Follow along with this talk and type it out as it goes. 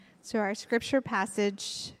So our scripture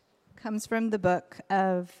passage comes from the book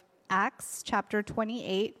of Acts, chapter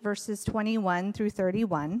 28, verses 21 through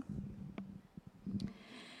 31.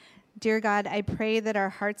 Dear God, I pray that our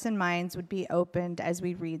hearts and minds would be opened as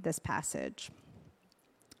we read this passage.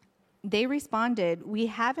 They responded, "We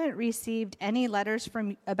haven't received any letters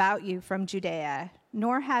about you from Judea,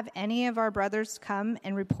 nor have any of our brothers come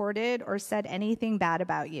and reported or said anything bad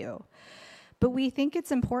about you. But we think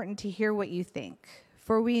it's important to hear what you think,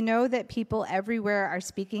 for we know that people everywhere are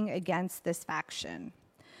speaking against this faction."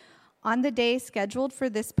 On the day scheduled for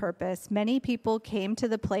this purpose, many people came to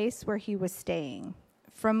the place where he was staying.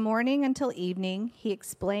 From morning until evening, he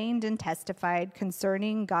explained and testified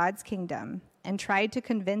concerning God's kingdom and tried to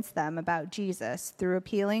convince them about Jesus through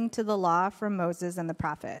appealing to the law from Moses and the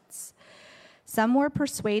prophets. Some were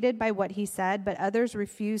persuaded by what he said, but others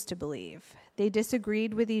refused to believe. They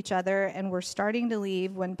disagreed with each other and were starting to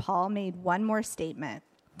leave when Paul made one more statement.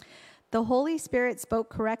 The Holy Spirit spoke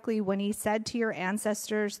correctly when he said to your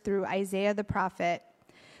ancestors through Isaiah the prophet,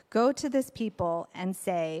 "Go to this people and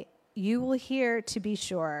say, 'You will hear, to be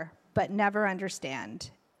sure, but never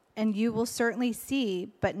understand. And you will certainly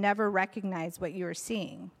see, but never recognize what you are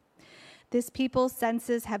seeing.' This people's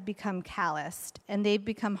senses have become calloused, and they've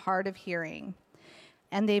become hard of hearing.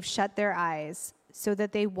 And they've shut their eyes, so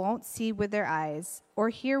that they won't see with their eyes, or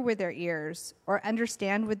hear with their ears, or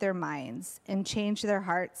understand with their minds, and change their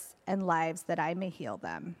hearts and lives that I may heal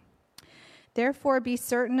them. Therefore, be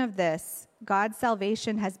certain of this, God's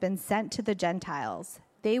salvation has been sent to the Gentiles.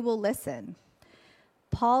 They will listen."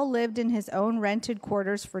 Paul lived in his own rented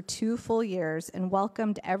quarters for 2 full years and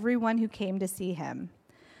welcomed everyone who came to see him.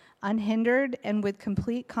 Unhindered and with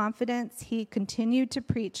complete confidence, he continued to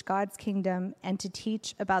preach God's kingdom and to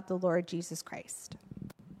teach about the Lord Jesus Christ.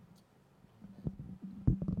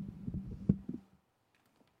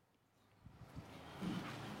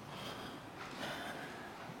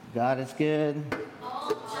 God is good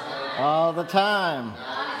all the time.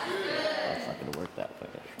 That's not going to work that way.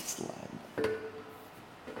 Slide.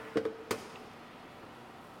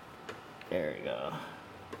 There we go.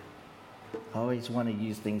 I always want to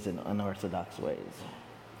use things in unorthodox ways.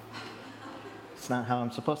 It's not how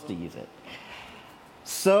I'm supposed to use it.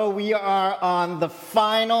 So we are on the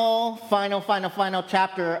final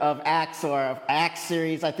chapter of Acts, or Acts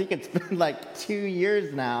series. I think it's been like 2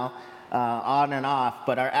 years now, on and off.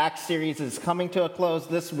 But our Acts series is coming to a close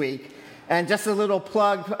this week. And just a little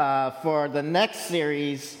plug for the next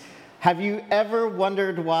series. Have you ever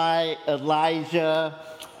wondered why Elijah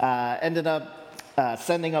ended up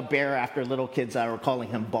sending a bear after little kids that were calling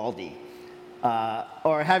him Baldy?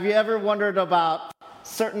 Or have you ever wondered about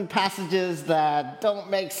certain passages that don't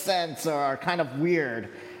make sense or are kind of weird?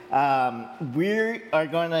 We are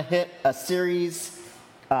going to hit a series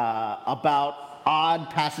about odd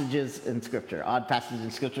passages in Scripture.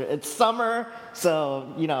 It's summer,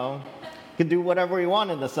 so, you can do whatever you want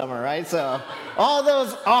in the summer, right? So all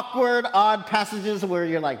those awkward, odd passages where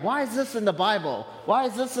you're like, why is this in the Bible? Why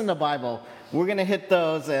is this in the Bible? We're going to hit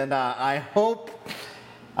those, and I hope,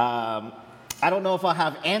 I don't know if I'll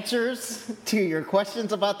have answers to your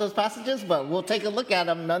questions about those passages, but we'll take a look at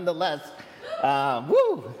them nonetheless.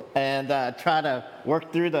 And try to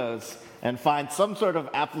work through those and find some sort of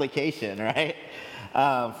application, right,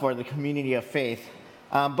 for the community of faith.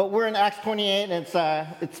 But we're in Acts 28, and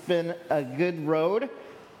it's been a good road,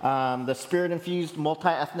 the Spirit-infused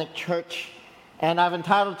multi-ethnic church. And I've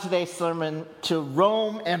entitled today's sermon, "To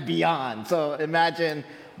Rome and Beyond." So imagine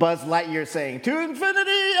Buzz Lightyear saying, "To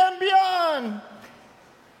infinity and beyond."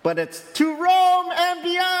 But it's "To Rome and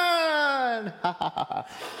beyond."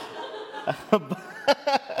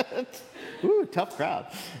 Ooh, tough crowd.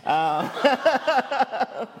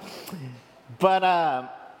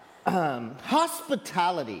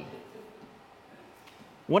 Hospitality.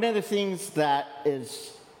 One of the things that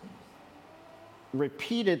is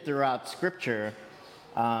repeated throughout Scripture,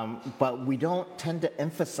 but we don't tend to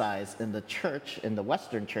emphasize in the church, in the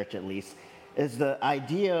Western church at least, is the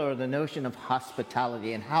idea or the notion of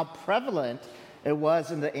hospitality and how prevalent it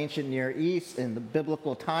was in the ancient Near East, in the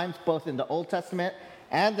biblical times, both in the Old Testament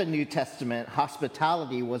and the New Testament.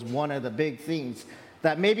 Hospitality was one of the big things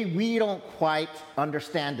that maybe we don't quite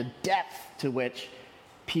understand the depth to which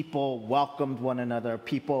people welcomed one another,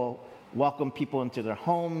 people welcomed people into their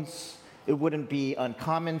homes. It wouldn't be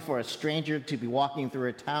uncommon for a stranger to be walking through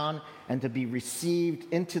a town and to be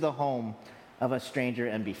received into the home of a stranger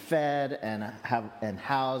and be fed and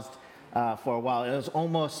housed for a while. It was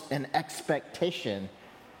almost an expectation.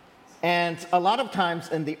 And a lot of times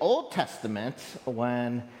in the Old Testament,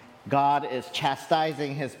 when God is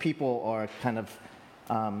chastising his people or kind of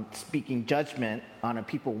speaking judgment on a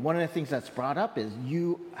people, one of the things that's brought up is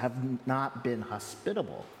you have not been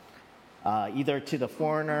hospitable, either to the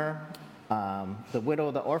foreigner, the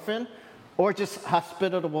widow, the orphan, or just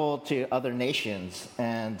hospitable to other nations.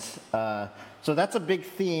 And so that's a big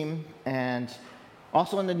theme. And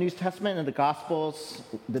also in the New Testament and the Gospels,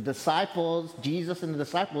 the disciples, Jesus and the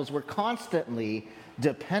disciples were constantly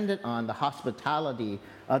dependent on the hospitality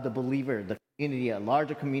of the believer, the community, a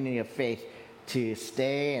larger community of faith to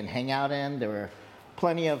stay and hang out in. There were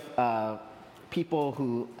plenty of people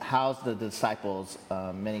who housed the disciples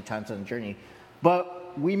many times on the journey.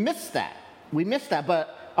 But we missed that.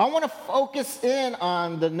 But I want to focus in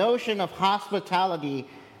on the notion of hospitality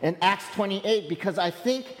in Acts 28 because I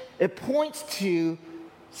think it points to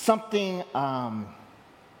something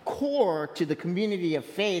core to the community of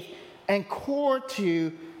faith and core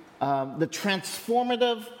to the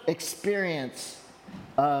transformative experience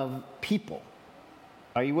of people.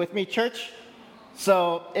 Are you with me, church?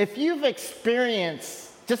 So if you've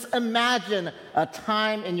experienced, just imagine a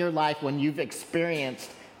time in your life when you've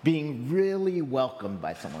experienced being really welcomed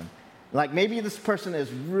by someone. Like maybe this person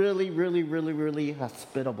is really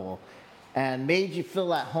hospitable and made you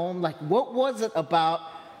feel at home. Like what was it about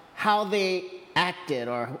how they acted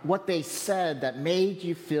or what they said that made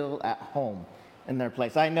you feel at home in their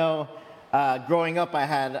place? I know growing up I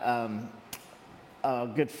had a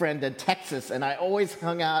good friend in Texas, and I always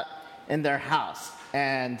hung out in their house.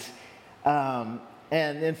 And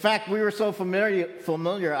in fact, we were so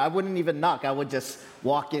familiar, I wouldn't even knock. I would just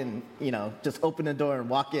walk in, just open the door and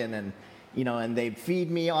walk in, and and they'd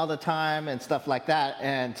feed me all the time and stuff like that.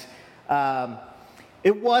 And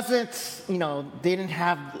it wasn't, they didn't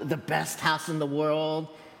have the best house in the world.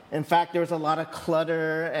 In fact, there was a lot of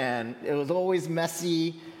clutter, and it was always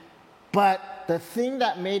messy. But the thing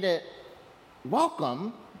that made it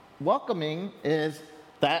welcoming is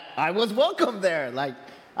that I was welcome there. Like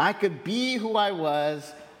I could be who I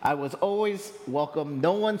was. I was always welcome.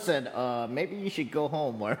 No one said, maybe you should go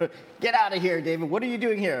home or get out of here, David. What are you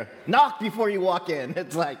doing here? Knock before you walk in.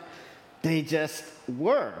 It's like they just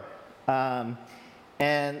were.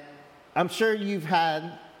 And I'm sure you've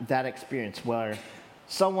had that experience where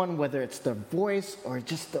someone, whether it's their voice or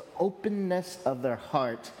just the openness of their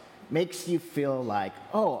heart, makes you feel like,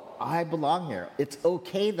 oh, I belong here. It's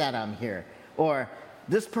okay that I'm here. Or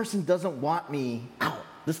this person doesn't want me out.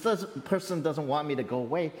 Person doesn't want me to go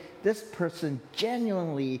away. This person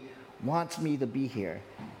genuinely wants me to be here.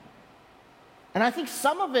 And I think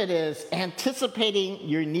some of it is anticipating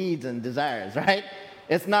your needs and desires, right?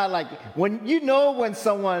 It's not like when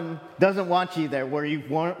someone doesn't want you there, where you've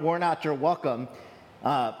worn out your welcome,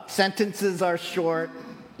 sentences are short,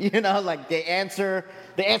 like the answer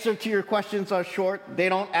to your questions are short. They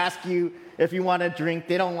don't ask you if you want a drink.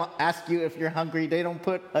 They don't ask you if you're hungry. They don't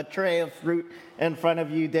put a tray of fruit in front of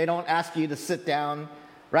you. They don't ask you to sit down,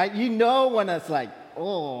 right? When it's like,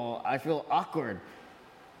 oh, I feel awkward.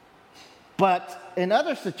 But in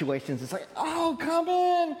other situations, it's like, oh, come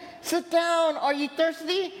in, sit down. Are you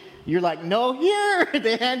thirsty? You're like, no, here.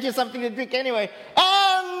 They hand you something to drink anyway.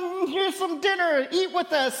 Here's some dinner. Eat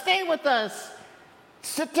with us. Stay with us.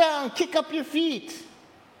 Sit down. Kick up your feet.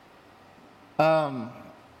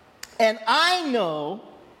 And I know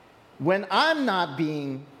when I'm not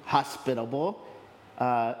being hospitable,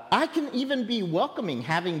 I can even be welcoming,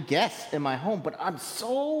 having guests in my home, but I'm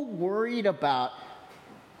so worried about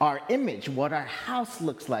our image, what our house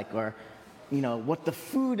looks like, or, what the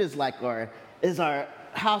food is like, or is our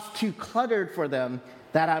house too cluttered for them,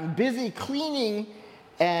 that I'm busy cleaning,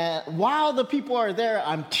 and while the people are there,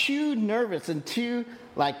 I'm too nervous and too,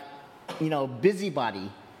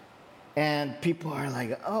 busybody. And people are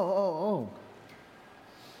like, oh.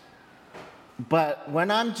 But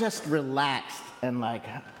when I'm just relaxed and like,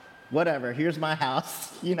 whatever, here's my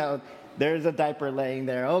house, there's a diaper laying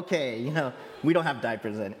there. Okay, we don't have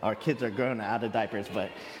diapers and our kids are grown out of diapers,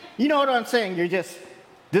 but you know what I'm saying?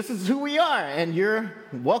 This is who we are, and you're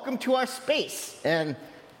welcome to our space. And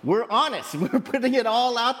we're honest. We're putting it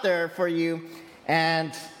all out there for you.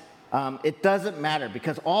 And it doesn't matter,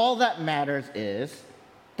 because all that matters is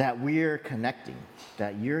that we're connecting,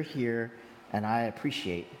 that you're here, and I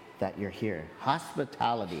appreciate that you're here.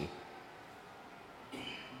 Hospitality.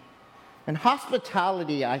 And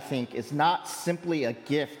hospitality, I think, is not simply a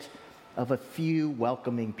gift of a few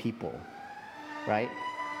welcoming people, right?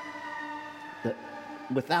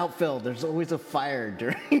 Without fail, there's always a fire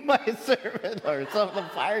during my service, or the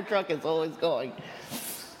fire truck is always going.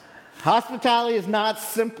 Hospitality is not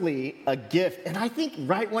simply a gift. And I think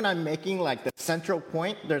right when I'm making the central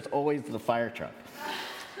point, there's always the fire truck.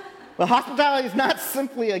 But hospitality is not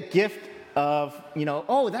simply a gift of,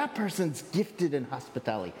 oh, that person's gifted in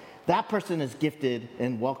hospitality. That person is gifted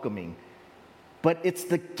in welcoming. But it's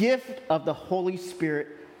the gift of the Holy Spirit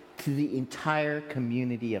to the entire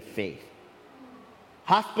community of faith.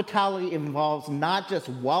 Hospitality involves not just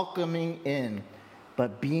welcoming in,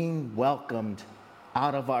 but being welcomed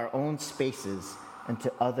out of our own spaces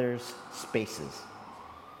into others' spaces.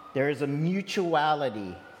 There is a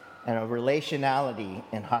mutuality and a relationality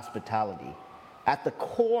in hospitality. At the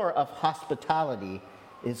core of hospitality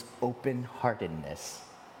is open-heartedness.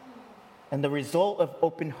 And the result of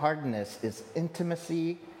open-heartedness is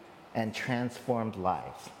intimacy and transformed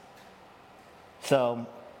lives. So,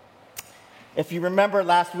 if you remember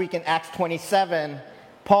last week in Acts 27,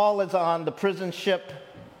 Paul is on the prison ship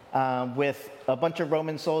with a bunch of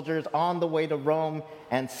Roman soldiers on the way to Rome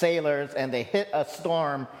and sailors, and they hit a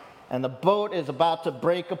storm, and the boat is about to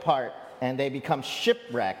break apart, and they become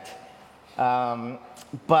shipwrecked.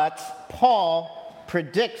 But Paul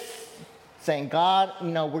predicts, saying, God,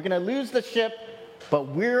 we're going to lose the ship, but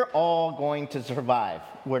we're all going to survive.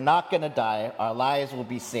 We're not going to die. Our lives will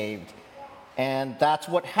be saved. And that's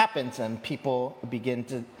what happens, and people begin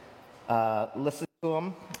to listen to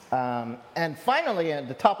him. And finally, at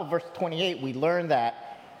the top of verse 28, we learn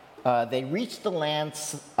that they reached the land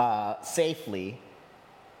safely,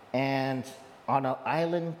 and on an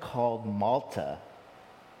island called Malta.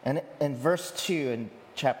 And in verse 2 in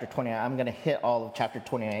chapter 28, I'm going to hit all of chapter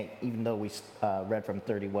 28, even though we read from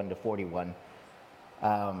 31 to 41.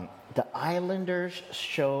 The islanders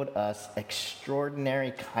showed us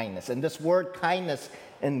extraordinary kindness. And this word kindness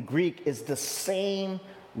in Greek is the same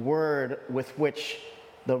word with which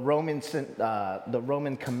the Roman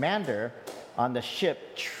commander on the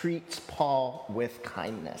ship treats Paul with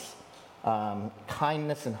kindness.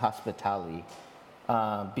 Kindness and hospitality.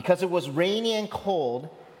 Because it was rainy and cold,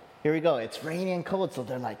 here we go, it's rainy and cold, so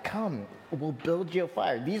they're like, come, we'll build you a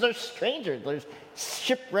fire. These are strangers, there's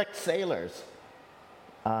shipwrecked sailors.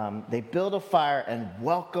 They built a fire and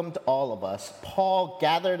welcomed all of us. Paul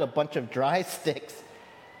gathered a bunch of dry sticks.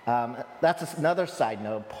 That's another side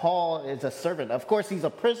note. Paul is a servant. Of course, he's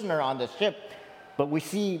a prisoner on the ship, but we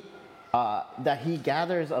see that he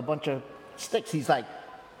gathers a bunch of sticks. He's like,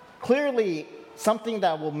 clearly, something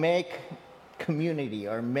that will make community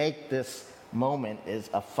or make this moment is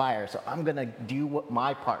a fire. So I'm going to do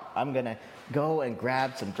my part. I'm going to go and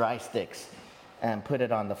grab some dry sticks and put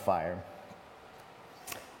it on the fire.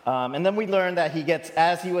 And then we learn that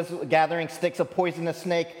as he was gathering sticks, a poisonous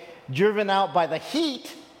snake, driven out by the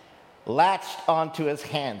heat, latched onto his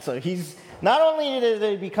hand. So he's not only did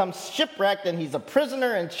he become shipwrecked and he's a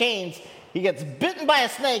prisoner in chains, he gets bitten by a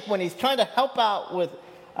snake when he's trying to help out with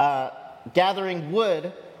gathering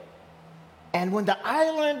wood. And when the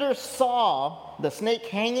islanders saw the snake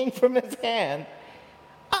hanging from his hand,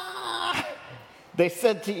 they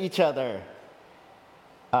said to each other,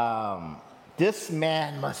 this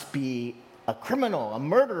man must be a criminal, a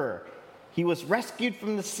murderer. He was rescued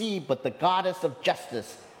from the sea, but the goddess of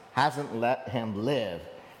justice hasn't let him live.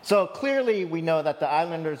 So clearly we know that the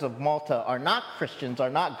islanders of Malta are not Christians, are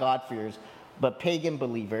not God-fearers, but pagan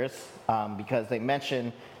believers, because they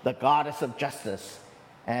mention the goddess of justice,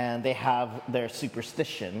 and they have their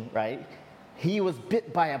superstition, right? He was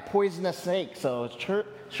bit by a poisonous snake, so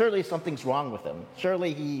surely something's wrong with him.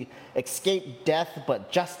 Surely he escaped death,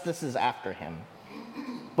 but justice is after him.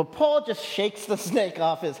 But Paul just shakes the snake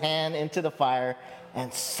off his hand into the fire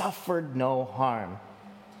and suffered no harm.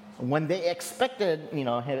 When they expected,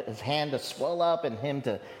 his hand to swell up and him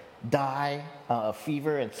to die of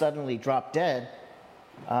fever and suddenly drop dead,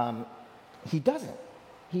 he doesn't.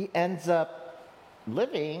 He ends up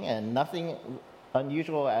living and nothing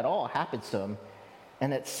unusual at all happens to him.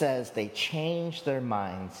 And it says they changed their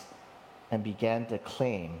minds and began to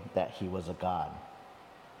claim that he was a god.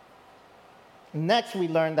 Next, we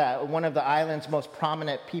learn that one of the island's most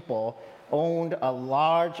prominent people owned a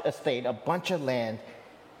large estate, a bunch of land.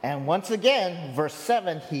 And once again, verse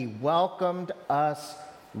 7, he welcomed us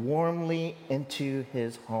warmly into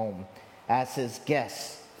his home as his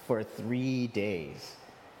guests for 3 days.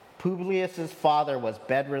 Publius' father was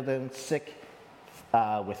bedridden, sick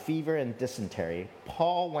with fever and dysentery.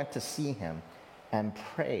 Paul went to see him and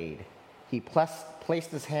prayed. He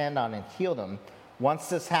placed his hand on and healed him. Once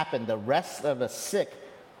this happened, the rest of the sick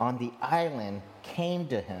on the island came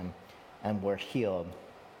to him and were healed.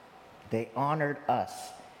 They honored us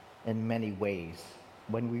in many ways.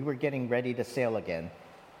 When we were getting ready to sail again,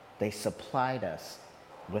 they supplied us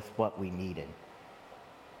with what we needed.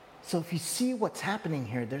 So if you see what's happening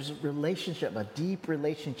here, there's a relationship, a deep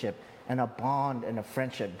relationship, and a bond and a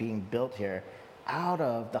friendship being built here out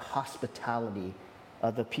of the hospitality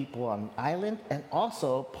of the people on the island and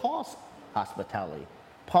also Paul's hospitality.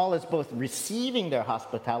 Paul is both receiving their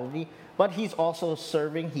hospitality, but he's also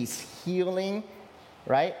serving, he's healing,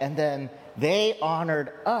 right? And then they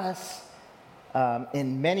honored us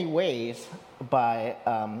in many ways by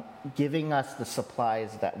giving us the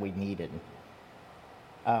supplies that we needed.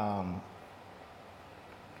 And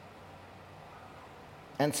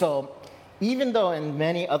so, even though in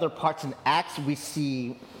many other parts in Acts we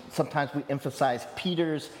see, sometimes we emphasize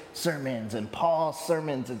Peter's sermons and Paul's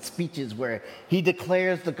sermons and speeches where he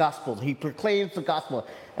declares the gospel, he proclaims the gospel,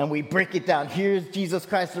 and we break it down. Here's Jesus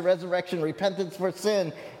Christ, the resurrection, repentance for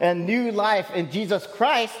sin, and new life in Jesus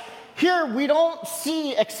Christ. Here we don't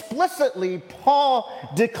see explicitly Paul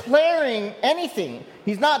declaring anything.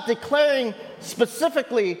 He's not declaring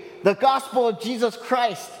specifically the gospel of Jesus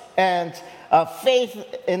Christ and faith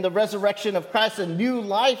in the resurrection of Christ and new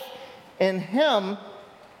life in him,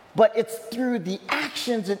 but it's through the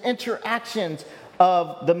actions and interactions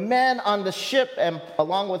of the men on the ship and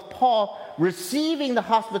along with Paul receiving the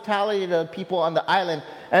hospitality of the people on the island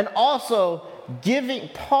and also giving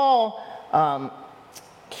Paul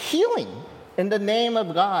healing in the name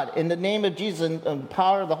of God, in the name of Jesus and the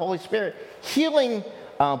power of the Holy Spirit, healing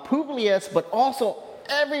Publius, but also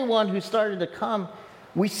everyone who started to come.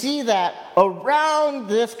 We see that around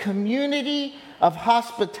this community of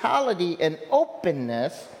hospitality and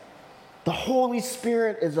openness, the Holy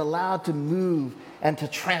Spirit is allowed to move and to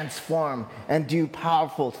transform and do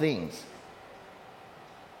powerful things.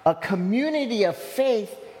 A community of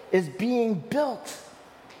faith is being built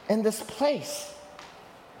in this place.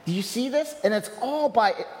 Do you see this? And it's all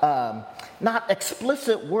by not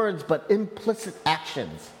explicit words, but implicit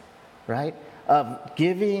actions, right? Of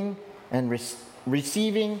giving and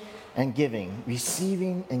receiving and giving,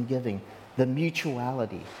 receiving and giving, the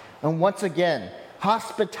mutuality. And once again,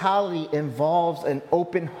 hospitality involves an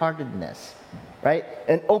open-heartedness, right?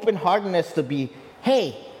 An open-heartedness to be,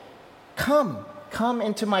 hey, come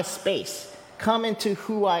into my space, come into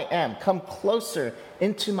who I am, come closer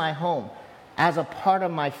into my home as a part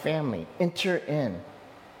of my family, enter in.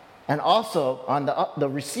 And also on the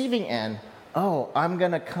receiving end, I'm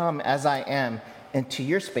going to come as I am into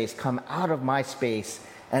your space, come out of my space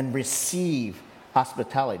and receive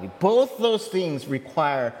hospitality. Both those things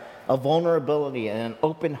require a vulnerability and an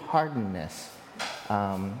open-heartedness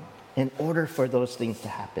in order for those things to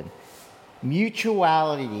happen.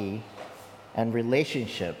 Mutuality and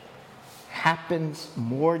relationship happens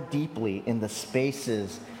more deeply in the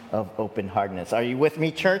spaces of open-heartedness. Are you with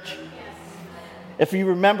me, church? If you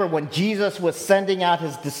remember when Jesus was sending out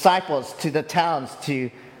his disciples to the towns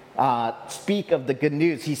to speak of the good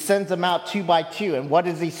news, he sends them out 2 by 2. And what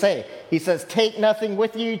does he say? He says, take nothing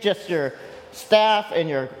with you, just your staff and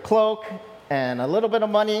your cloak and a little bit of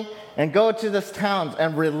money, and go to these towns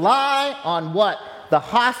and rely on what? The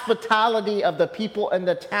hospitality of the people in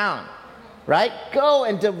the town, right? Go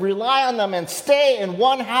and rely on them and stay in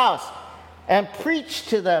one house and preach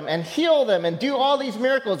to them and heal them and do all these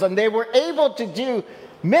miracles. And they were able to do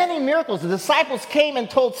many miracles. The disciples came and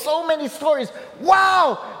told so many stories.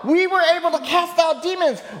 Wow, we were able to cast out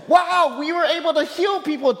demons. Wow, we were able to heal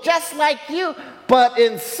people just like you. But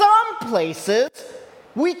in some places,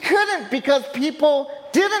 we couldn't because people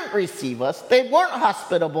didn't receive us. They weren't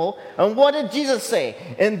hospitable. And what did Jesus say?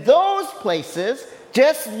 In those places,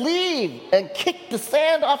 just leave and kick the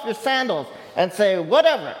sand off your sandals and say,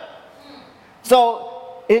 whatever.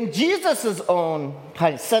 So in Jesus' own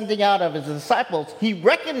kind of sending out of his disciples, he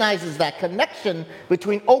recognizes that connection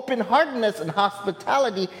between open-heartedness and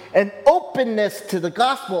hospitality and openness to the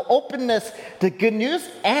gospel, openness to good news,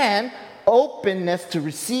 and openness to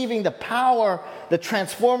receiving the power, the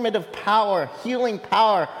transformative power, healing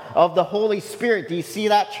power of the Holy Spirit. Do you see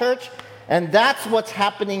that, church? And that's what's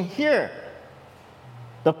happening here.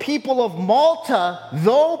 The people of Malta,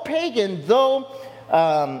 though pagan, though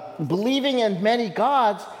believing in many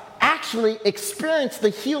gods, actually experienced the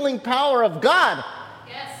healing power of God.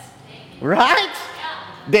 Yes. Right?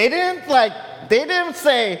 Yeah. They didn't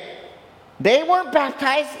say, they weren't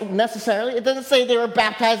baptized necessarily. It doesn't say they were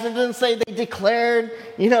baptized. It doesn't say they declared,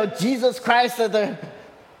 Jesus Christ. They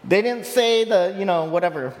didn't say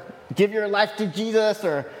whatever, give your life to Jesus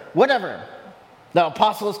or whatever. The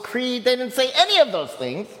Apostles' Creed, they didn't say any of those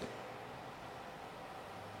things.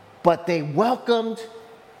 But they welcomed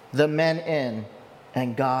the men in,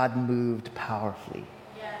 and God moved powerfully.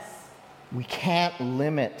 Yes. We can't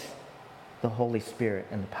limit the Holy Spirit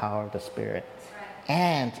and the power of the Spirit. That's right.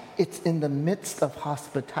 And it's in the midst of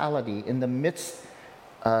hospitality, in the midst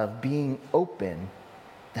of being open,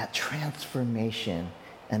 that transformation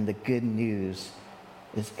and the good news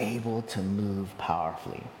is able to move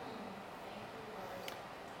powerfully.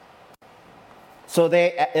 So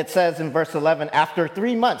it says in verse 11, after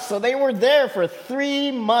 3 months. So they were there for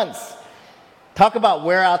 3 months. Talk about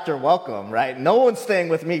wear out their welcome, right? No one's staying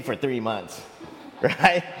with me for 3 months,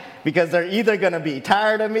 right? Because they're either going to be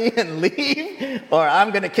tired of me and leave, or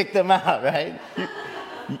I'm going to kick them out, right?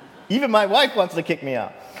 Even my wife wants to kick me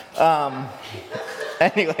out.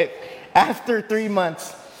 Anyway, after 3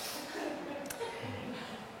 months,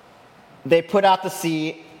 they put out to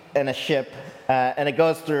sea in a ship, and it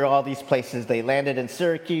goes through all these places. They landed in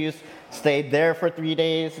Syracuse, stayed there for 3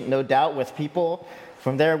 days, no doubt with people.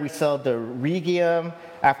 From there, we sailed to Rhegium.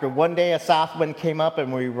 After 1 day, a south wind came up,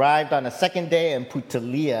 and we arrived on a second day in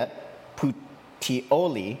Puteoli.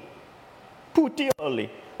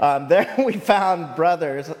 There we found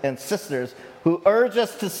brothers and sisters who urged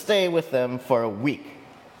us to stay with them for a week.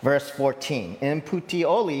 Verse 14. In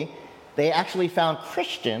Puteoli, they actually found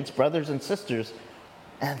Christians, brothers and sisters,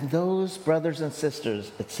 and those brothers and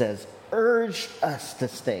sisters, it says, urged us to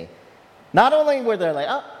stay. Not only were they like,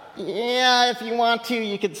 oh, yeah, if you want to,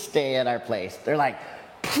 you can stay at our place. They're like,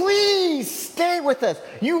 please stay with us.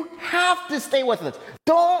 You have to stay with us.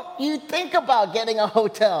 Don't you think about getting a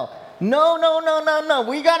hotel. No.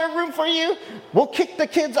 We got a room for you. We'll kick the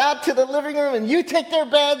kids out to the living room and you take their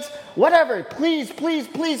beds. Whatever. Please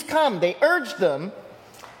come. They urged them.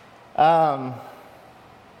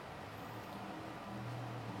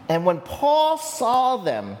 And when Paul saw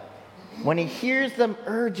them, when he hears them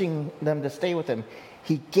urging them to stay with him,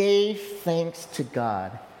 he gave thanks to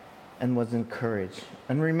God and was encouraged.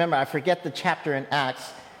 And remember, I forget the chapter in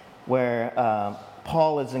Acts where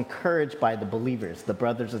Paul is encouraged by the believers, the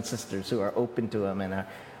brothers and sisters who are open to him and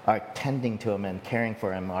are tending to him and caring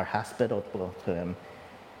for him, are hospitable to him.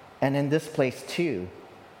 And in this place too,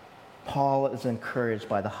 Paul is encouraged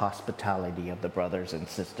by the hospitality of the brothers and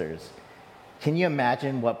sisters. Can you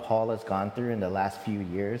imagine what Paul has gone through in the last few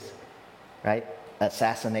years, right?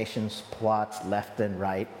 Assassinations, plots left and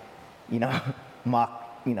right,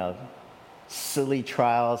 silly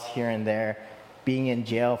trials here and there, being in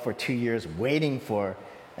jail for 2 years, waiting for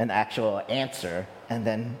an actual answer, and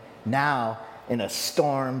then now in a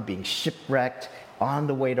storm, being shipwrecked, on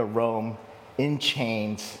the way to Rome, in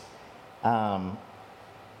chains. I'm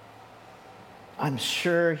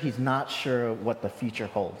sure he's not sure what the future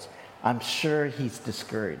holds. I'm sure he's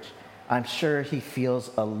discouraged. I'm sure he feels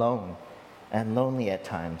alone and lonely at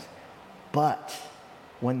times. But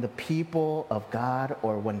when the people of God,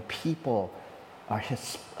 or when people are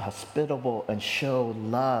hospitable and show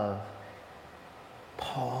love,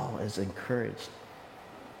 Paul is encouraged.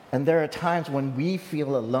 And there are times when we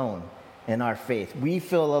feel alone in our faith. We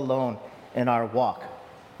feel alone in our walk.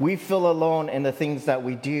 We feel alone in the things that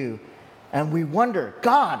we do. And we wonder,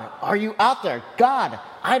 God, are you out there? God,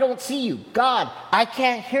 I don't see you. God, I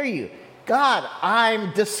can't hear you. God,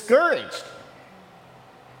 I'm discouraged.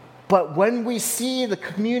 But when we see the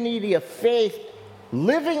community of faith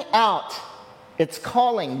living out its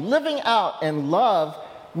calling, living out in love,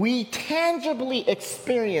 we tangibly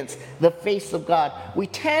experience the face of God. We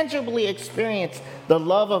tangibly experience the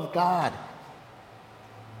love of God.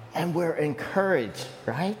 And we're encouraged,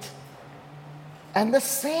 right? And the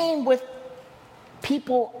same with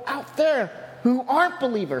people out there who aren't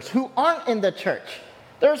believers, who aren't in the church.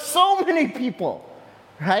 There are so many people,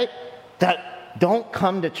 right, that don't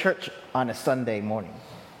come to church on a Sunday morning,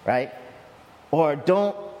 right? Or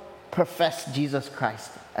don't profess Jesus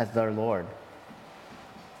Christ as their Lord.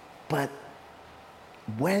 But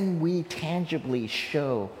when we tangibly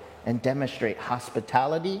show and demonstrate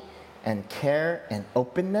hospitality and care and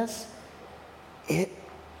openness, it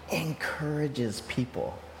encourages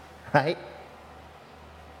people, right?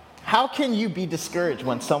 How can you be discouraged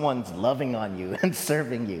when someone's loving on you and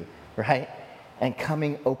serving you, right? And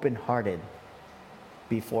coming open-hearted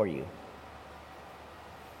before you.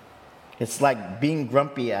 It's like being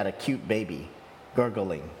grumpy at a cute baby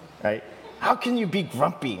gurgling, right? How can you be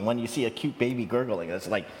grumpy when you see a cute baby gurgling? It's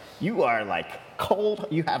like you are like cold,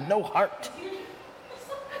 you have no heart,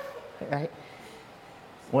 right?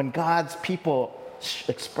 When God's people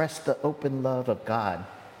express the open love of God,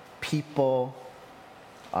 people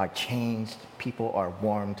are changed, people are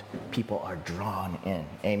warmed, people are drawn in.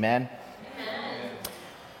 Amen? Amen.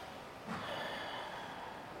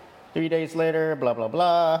 3 days later, blah, blah,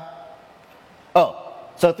 blah. Oh,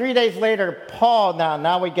 so 3 days later, Paul,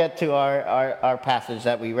 now we get to our passage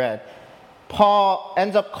that we read. Paul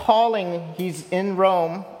ends up calling, he's in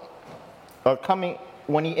Rome, or coming,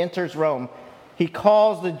 when he enters Rome, he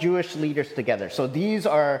calls the Jewish leaders together. So these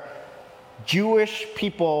are Jewish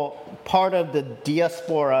people, part of the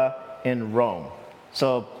diaspora in Rome,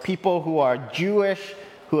 So people who are Jewish,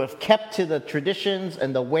 who have kept to the traditions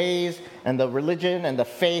and the ways and the religion and the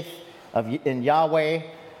faith in Yahweh,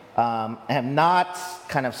 have not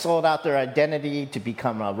kind of sold out their identity to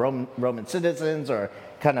become Roman citizens or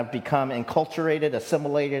kind of become enculturated,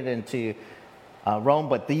 assimilated into Rome.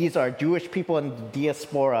 But these are Jewish people in the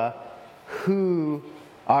diaspora who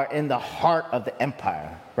are in the heart of the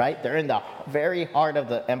empire, right? They're in the very heart of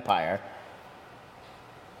the empire.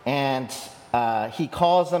 And he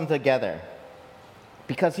calls them together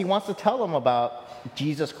because he wants to tell them about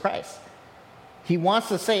Jesus Christ. He wants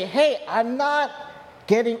to say, hey, I'm not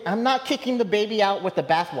kicking the baby out with the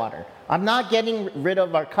bathwater. I'm not getting rid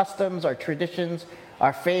of our customs, our traditions,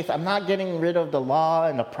 our faith. I'm not getting rid of the law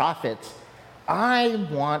and the prophets. I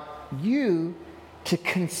want you to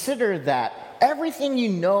consider that everything you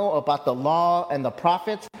know about the law and the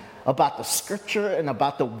prophets, about the scripture and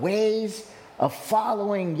about the ways of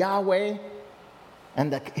following Yahweh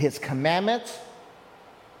and his commandments,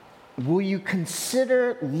 will you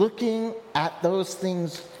consider looking at those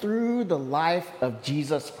things through the life of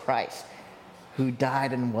Jesus Christ, who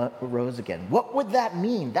died and rose again? What would that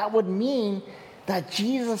mean? That would mean that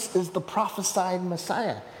Jesus is the prophesied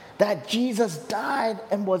Messiah, that Jesus died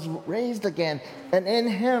and was raised again, and in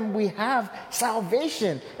him we have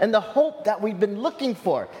salvation and the hope that we've been looking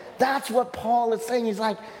for. That's what Paul is saying. He's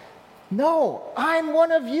like, no, I'm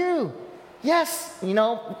one of you. Yes,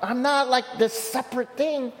 I'm not like this separate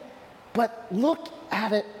thing, but look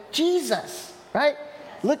at it, Jesus, right?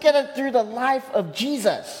 Look at it through the life of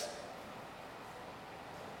Jesus.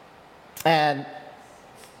 And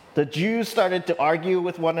the Jews started to argue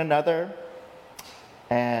with one another.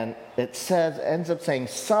 And it ends up saying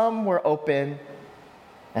some were open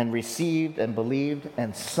and received and believed,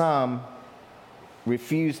 and some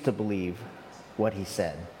refused to believe what he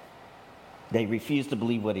said. They refused to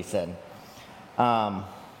believe what he said.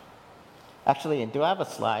 Actually, do I have a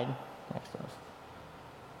slide next to us?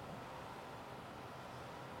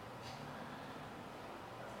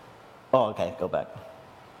 Oh, okay, go back.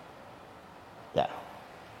 Yeah.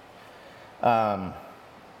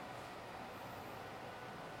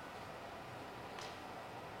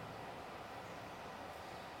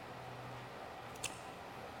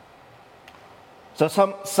 So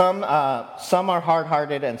some are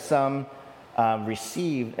hard-hearted and some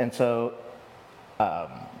receive. And so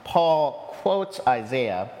Paul quotes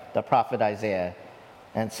Isaiah, the prophet Isaiah,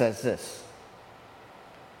 and says this: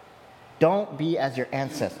 "Don't be as your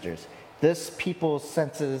ancestors. This people's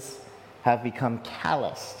senses have become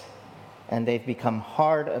calloused, and they've become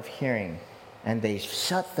hard of hearing, and they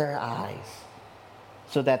shut their eyes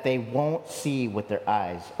so that they won't see with their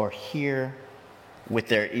eyes or hear with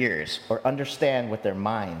their ears or understand with their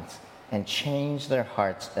minds and change their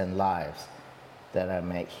hearts and lives that I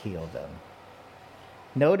might heal them."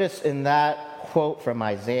 Notice in that quote from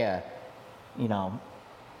Isaiah,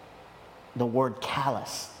 the word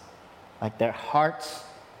callous. Like their hearts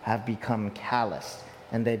have become calloused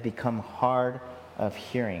and they've become hard of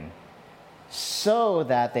hearing so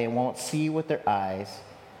that they won't see with their eyes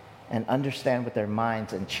and understand with their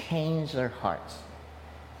minds and change their hearts,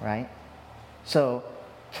 right? So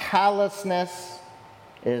callousness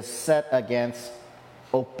is set against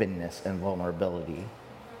openness and vulnerability,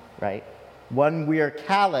 right? When we are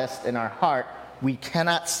calloused in our heart, we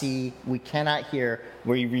cannot see, we cannot hear,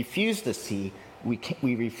 we refuse to see, we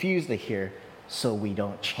refuse to hear, so we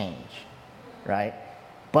don't change, right?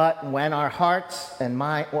 But when our hearts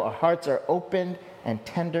our hearts are open and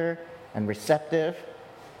tender and receptive,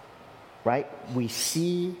 right? We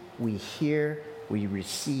see, we hear, we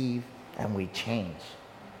receive, and we change,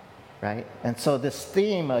 right? And so this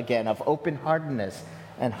theme, again, of open-heartedness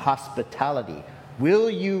and hospitality. Will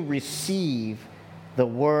you receive the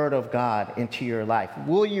Word of God into your life?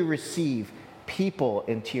 Will you receive people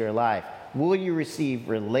into your life? Will you receive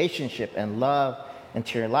relationship and love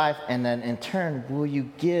into your life? And then in turn, will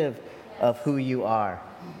you give of who you are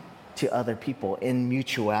to other people in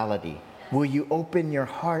mutuality? Will you open your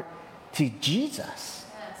heart to Jesus,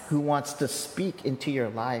 who wants to speak into your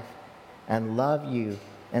life and love you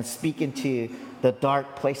and speak into the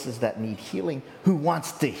dark places that need healing, who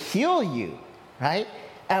wants to heal you, right?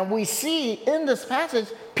 And we see in this passage,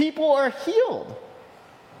 people are healed,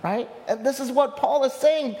 right? And this is what Paul is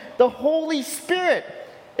saying. The Holy Spirit,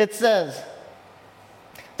 it says,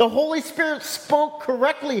 the Holy Spirit spoke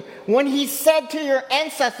correctly when he said to your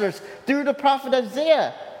ancestors through the prophet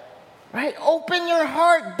Isaiah, right? Open your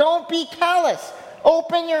heart, don't be callous.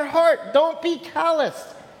 Open your heart, don't be calloused.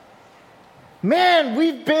 Man,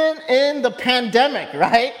 we've been in the pandemic,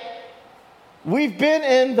 right? We've been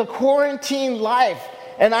in the quarantine life.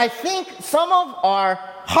 And I think some of our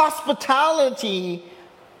hospitality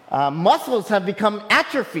muscles have become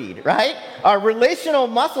atrophied, right? Our relational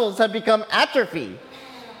muscles have become atrophied.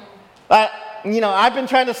 I've been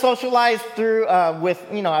trying to socialize through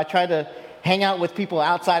I try to hang out with people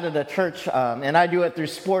outside of the church, and I do it through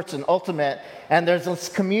sports and Ultimate. And there's this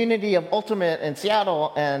community of Ultimate in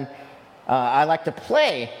Seattle, and I like to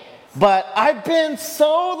play. But I've been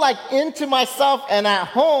so into myself and at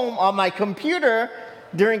home on my computer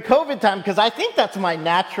during COVID time, because I think that's my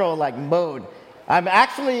natural mode. I'm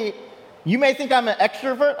actually, you may think I'm an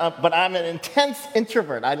extrovert, but I'm an intense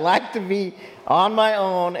introvert. I like to be on my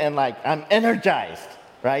own and I'm energized,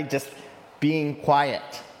 right? Just being quiet.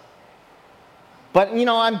 But,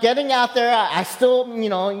 I'm getting out there. I still,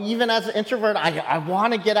 even as an introvert, I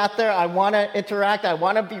want to get out there. I want to interact. I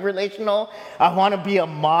want to be relational. I want to be a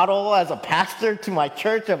model as a pastor to my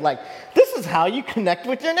church of this is how you connect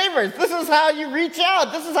with your neighbors. This is how you reach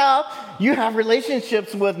out. This is how you have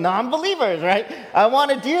relationships with non-believers, right? I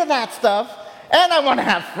want to do that stuff. And I want to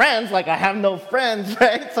have friends. I have no friends,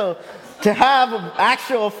 right? So to have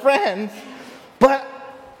actual friends. But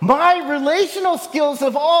my relational skills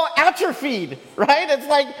have all atrophied, right? It's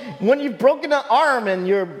like when you've broken an arm and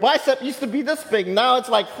your bicep used to be this big. Now it's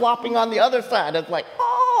flopping on the other side. It's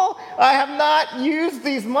I have not used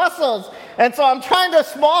these muscles. And so I'm trying to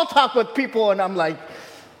small talk with people, and I'm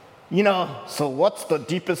so what's the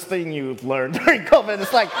deepest thing you've learned during COVID?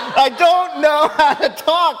 It's I don't know how to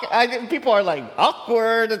talk. People are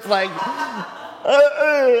awkward. It's right?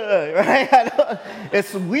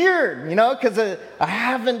 It's weird, because I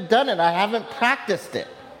haven't done it. I haven't practiced it.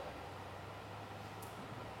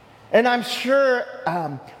 And I'm sure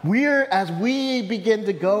as we begin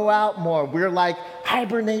to go out more, we're like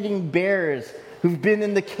hibernating bears who've been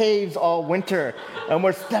in the caves all winter, and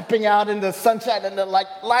we're stepping out in the sunshine, and the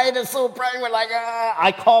light is so bright. We're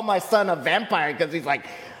I call my son a vampire because he's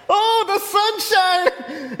oh, the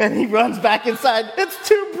sunshine! And he runs back inside. It's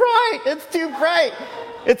too bright. It's too bright.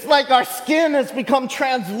 It's our skin has become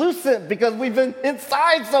translucent because we've been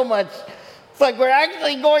inside so much. It's we're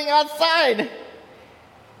actually going outside.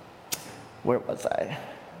 Where was I?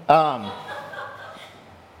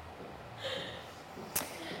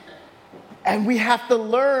 And we have to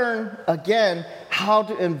learn, again, how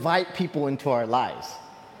to invite people into our lives,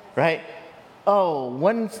 right? Oh,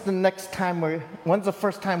 when's the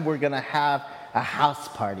first time we're going to have a house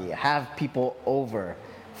party, have people over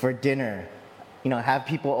for dinner, have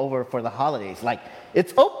people over for the holidays?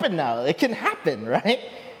 It's open now. It can happen, right?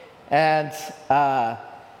 And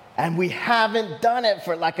we haven't done it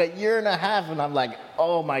for a year and a half, and I'm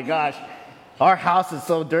oh my gosh, our house is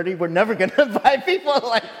so dirty, we're never going to invite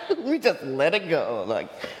people. We just let it go.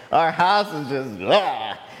 Our house is just,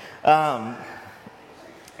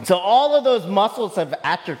 so all of those muscles have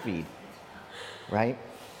atrophied, right?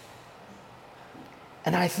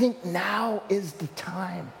 And I think now is the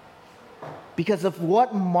time, because of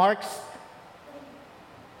what marks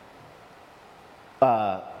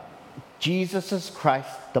Jesus' Christ,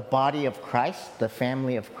 the body of Christ, the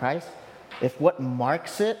family of Christ. If what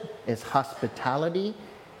marks it is hospitality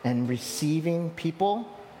and receiving people,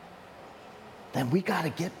 then we got to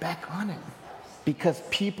get back on it, because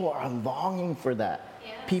people are longing for that.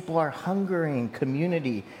 Yes. People are hungering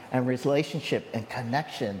community and relationship and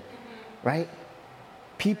connection, right?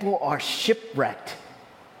 People are shipwrecked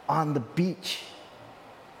on the beach,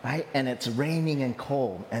 right? And it's raining and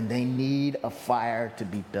cold, and they need a fire to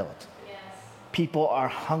be built. Yes. People are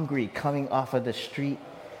hungry coming off of the street,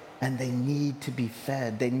 and they need to be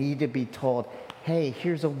fed. They need to be told, hey,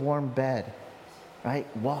 here's a warm bed, right?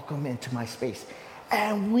 Welcome into my space.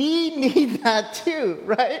 And we need that too,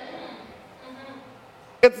 right? Mm-hmm.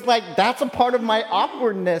 It's that's a part of my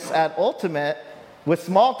awkwardness at Ultimate with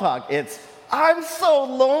small talk. It's, I'm so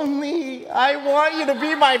lonely. I want you to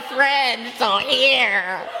be my friend. So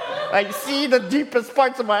here. See the deepest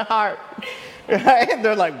parts of my heart. Right? And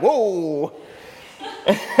they're whoa.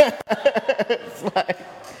 It's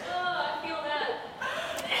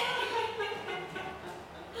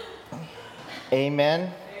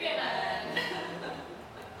Amen.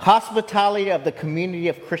 Hospitality of the community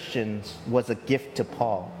of Christians was a gift to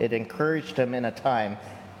Paul. It encouraged him in a time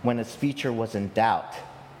when his future was in doubt.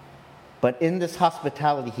 But in this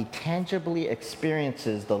hospitality, he tangibly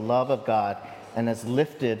experiences the love of God and is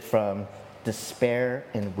lifted from despair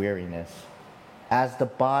and weariness. As the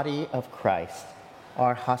body of Christ,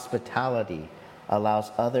 our hospitality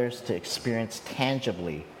allows others to experience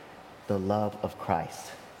tangibly the love of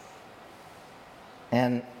Christ.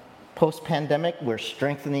 And post-pandemic, we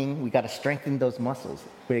got to strengthen those muscles.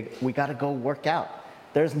 We got to go work out.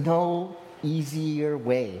 There's no easier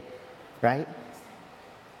way, right?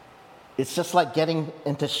 It's just like getting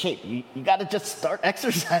into shape. You got to just start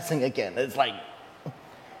exercising again. It's like,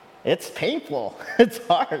 it's painful. It's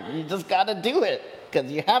hard. You just got to do it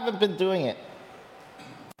because you haven't been doing it.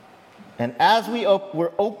 And as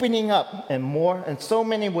we're opening up in so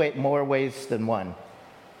many more ways than one.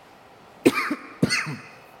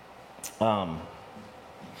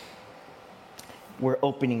 We're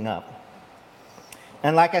opening up.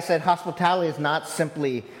 And like I said, hospitality is not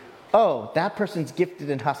simply, oh, that person's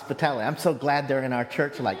gifted in hospitality. I'm so glad they're in our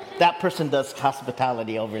church. Like, that person does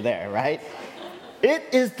hospitality over there, right? It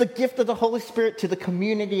is the gift of the Holy Spirit to the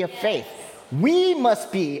community of faith. We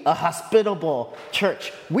must be a hospitable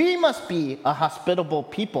church. We must be a hospitable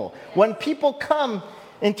people. When people come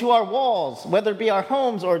into our walls, whether it be our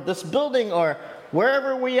homes or this building or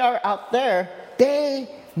wherever we are out there, they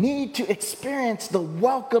need to experience the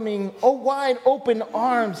welcoming, wide open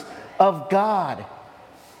arms of God,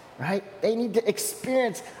 right? They need to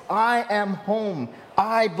experience, I am home,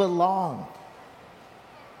 I belong.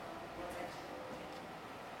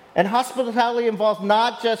 And hospitality involves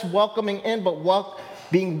not just welcoming in, but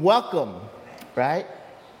being welcome, right?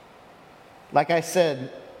 Like I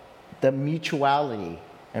said, the mutuality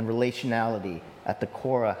and relationality at the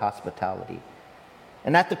core of hospitality.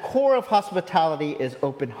 And at the core of hospitality is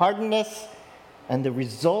open-heartedness, and the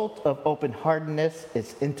result of open-heartedness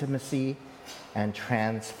is intimacy and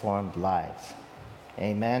transformed lives.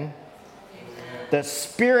 Amen? The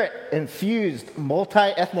Spirit-infused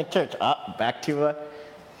multi-ethnic church. Back to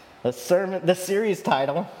the series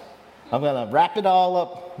title. I'm going to wrap it all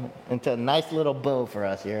up into a nice little bow for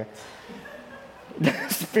us here. The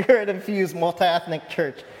Spirit-infused multi-ethnic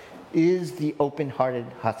church is the open-hearted,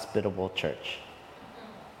 hospitable church.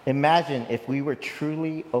 Imagine if we were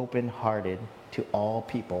truly open-hearted to all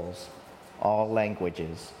peoples, all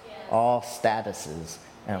languages, all statuses,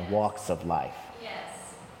 and walks of life.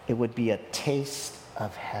 It would be a taste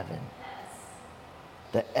of heaven.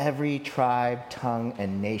 That every tribe, tongue,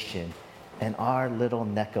 and nation in our little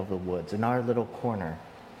neck of the woods, in our little corner,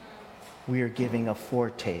 we are giving a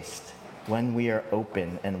foretaste when we are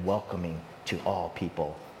open and welcoming to all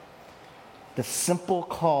people. The simple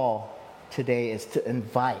call today is to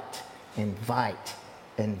invite, and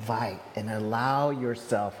allow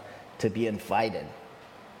yourself to be invited,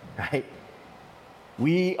 right?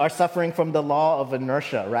 We are suffering from the law of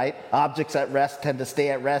inertia, right? Objects at rest tend to stay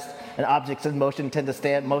at rest, and objects in motion tend to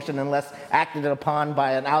stay in motion unless acted upon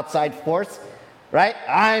by an outside force, right?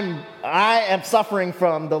 I am suffering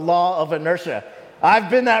from the law of inertia. I've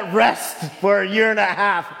been at rest for 1.5 years,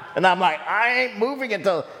 and I'm like, I ain't moving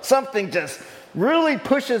until something just really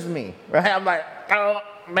pushes me, right? I'm like, don't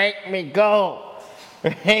make me go,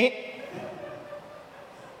 right?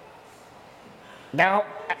 No,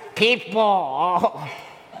 people.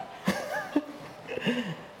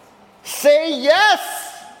 Say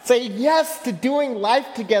yes to doing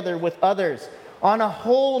life together with others on a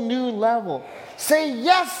whole new level. Say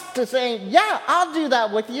yes to saying, yeah, I'll do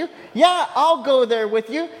that with you. Yeah, I'll go there with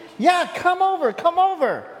you. Yeah, come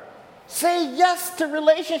over. Say yes to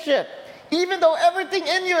relationship, even though everything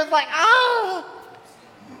in you is like,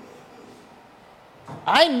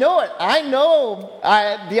 I know it.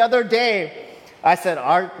 The other day, I said,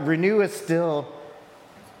 Renew is still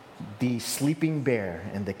the sleeping bear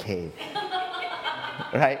in the cave.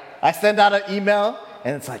 Right? I send out an email,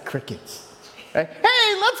 and it's like crickets. Right?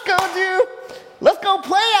 Hey, let's go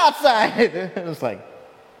play outside. It's like,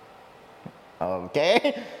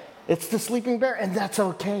 okay. It's the sleeping bear, and that's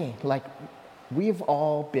okay. Like, we've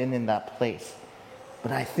all been in that place.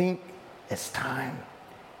 But I think it's time,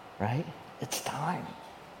 right? It's time.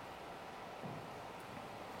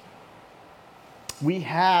 We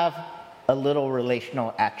have a little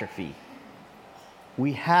relational atrophy.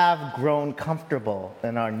 We have grown comfortable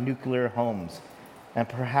in our nuclear homes and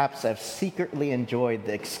perhaps have secretly enjoyed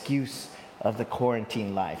the excuse of the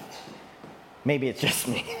quarantine life. Maybe it's just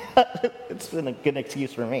me. It's been a good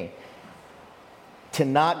excuse for me to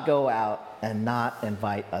not go out and not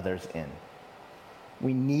invite others in.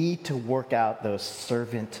 We need to work out those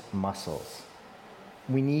servant muscles.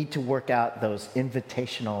 We need to work out those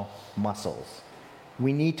invitational muscles.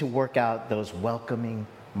 We need to work out those welcoming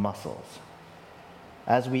muscles.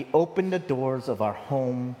 As we open the doors of our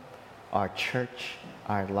home, our church,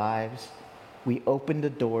 our lives, we open the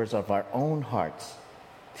doors of our own hearts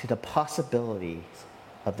to the possibilities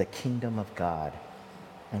of the kingdom of God.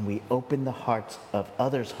 And we open the hearts of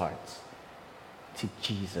others' hearts to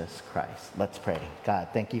Jesus Christ. Let's pray. God,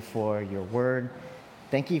 thank you for your word.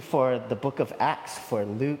 Thank you for the book of Acts, for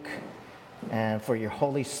Luke, and for your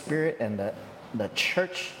Holy Spirit and the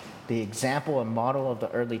church the example and model of the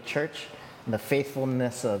early church and the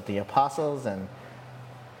faithfulness of the apostles and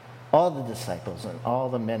all the disciples and all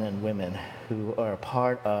the men and women who are a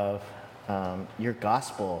part of your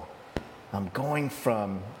gospel, going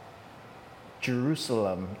from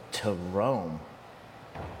Jerusalem to Rome.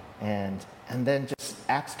 And then just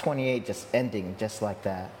Acts 28 just ending just like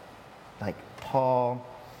that. Like Paul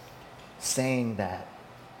saying that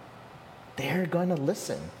they're going to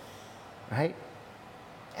listen, right?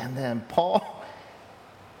 And then Paul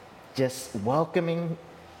just welcoming,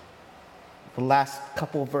 the last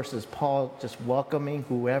couple of verses, Paul just welcoming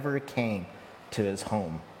whoever came to his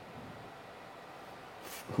home.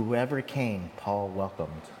 Whoever came, Paul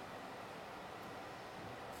welcomed.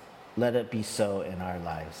 Let it be so in our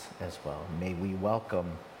lives as well. May we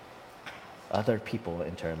welcome other people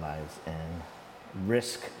into our lives and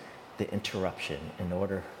risk the interruption in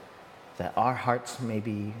order that our hearts may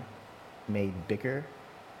be made bigger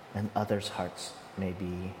and others' hearts may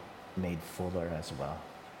be made fuller as well.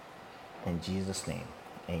 In Jesus' name,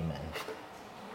 amen.